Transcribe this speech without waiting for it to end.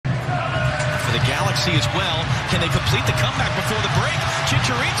Galaxy as well. Can they complete the comeback before the break?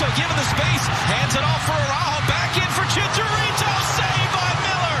 Chicharito given the space, hands it off for Araujo, back in for Chicharito, saved by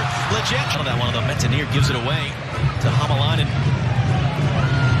Miller. Legit. That one of the Metaneer gives it away to Hamalainen.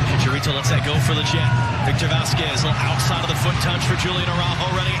 Chicharito lets that go for Legit. Victor Vasquez, a little outside of the foot touch for Julian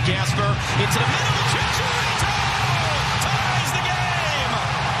Araujo, running at Gasper, into the middle, Chicharito ties the game!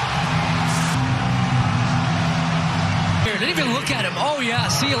 Didn't even look at him. Oh yeah,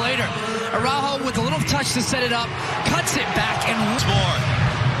 see you later. Araujo with a little touch to set it up, cuts it back and once more.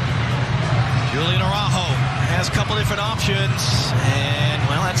 Julian Araujo has a couple different options, and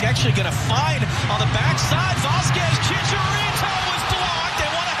well, that's actually going to find on the backside. Vasquez, Chicharito was blocked.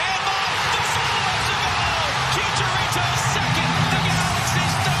 They want a handball. The follow-up to goal. Chicharito second. The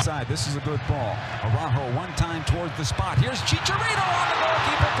Galaxy's third. This is a good ball. Araujo one time towards the spot. Here's Chicharito on the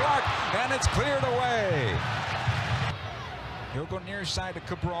goalkeeper clock, and it's cleared away. He'll go near side to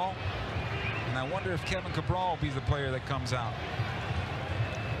Cabral, and I wonder if Kevin Cabral will be the player that comes out.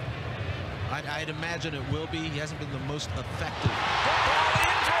 I'd imagine it will be. He hasn't been the most effective. Good ball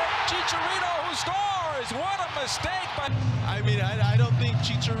into Chicharito, who scores. What a mistake! But I mean, I don't think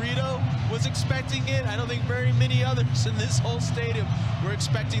Chicharito was expecting it. I don't think very many others in this whole stadium were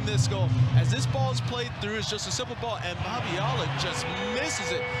expecting this goal. As this ball is played through, it's just a simple ball, and Mabiala just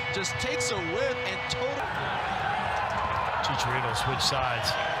misses it, just takes a whiff and totally. Chicharito switch sides.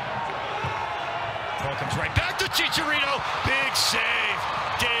 Ball comes right back to Chicharito. Big save.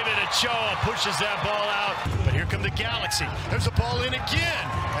 David Ochoa pushes that ball out. But here come the Galaxy. There's a ball in again.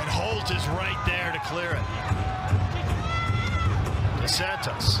 And Holt is right there to clear it. De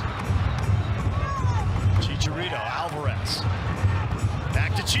Santos. Chicharito. Alvarez.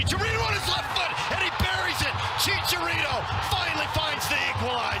 Back to Chicharito on his left foot. And he buries it. Chicharito finally finds the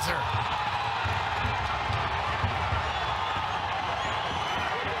equalizer.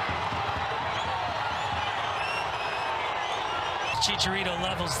 Chicharito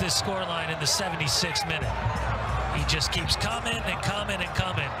levels this scoreline in the 76th minute. He just keeps coming and coming and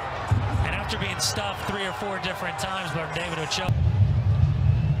coming. And after being stuffed 3 or 4 different times by David Ochoa.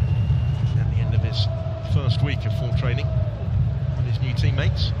 At the end of his first week of full training with his new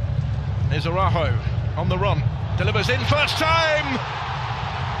teammates. There's Araujo on the run. Delivers in first time!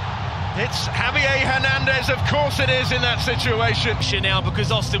 It's Javier Hernandez, of course it is in that situation. Now,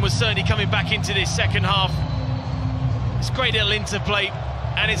 because Austin was certainly coming back into this second half. It's a great little interplay,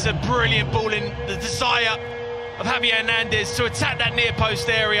 and it's a brilliant ball in the desire of Javier Hernandez to attack that near post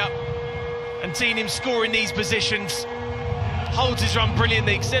area, and seeing him score in these positions. Holds his run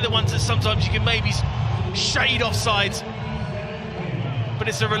brilliantly, because they're the ones that sometimes you can maybe shade offsides. But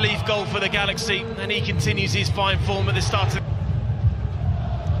it's a relief goal for the Galaxy, and he continues his fine form at the start.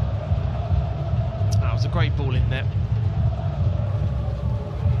 That was a great ball in there.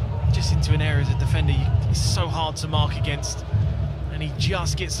 Just into an area as a defender it's so hard to mark against, and he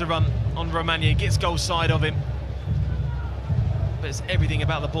just gets the run on Romania, gets goal side of him. But it's everything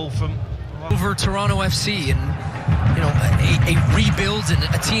about the ball from over Toronto FC, and you know, a rebuild, and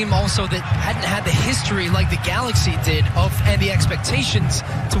a team also that hadn't had the history like the Galaxy did and the expectations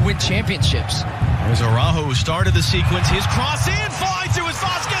to win championships. There's Araujo who started the sequence. His cross in, finds it was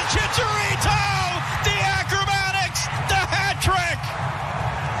Vasquez. Chicharito, the acrobatics, the hat trick.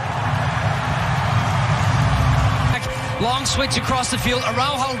 Long switch across the field.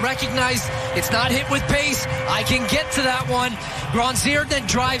 Araujo recognized it's not hit with pace. I can get to that one. Granzier then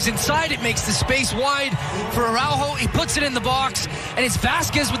drives inside. It makes the space wide for Araujo. He puts it in the box, and it's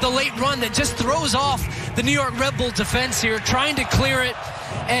Vasquez with the late run that just throws off the New York Red Bull defense here, trying to clear it.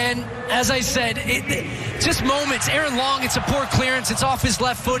 And as I said, just moments. Aaron Long, it's a poor clearance. It's off his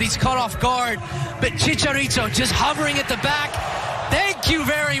left foot. He's caught off guard. But Chicharito just hovering at the back. Thank you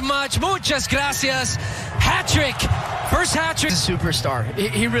very much. Muchas gracias. Hat-trick. First hat-trick. He's a superstar.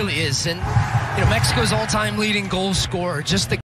 He really is. And you know, Mexico's all-time leading goal scorer. Just the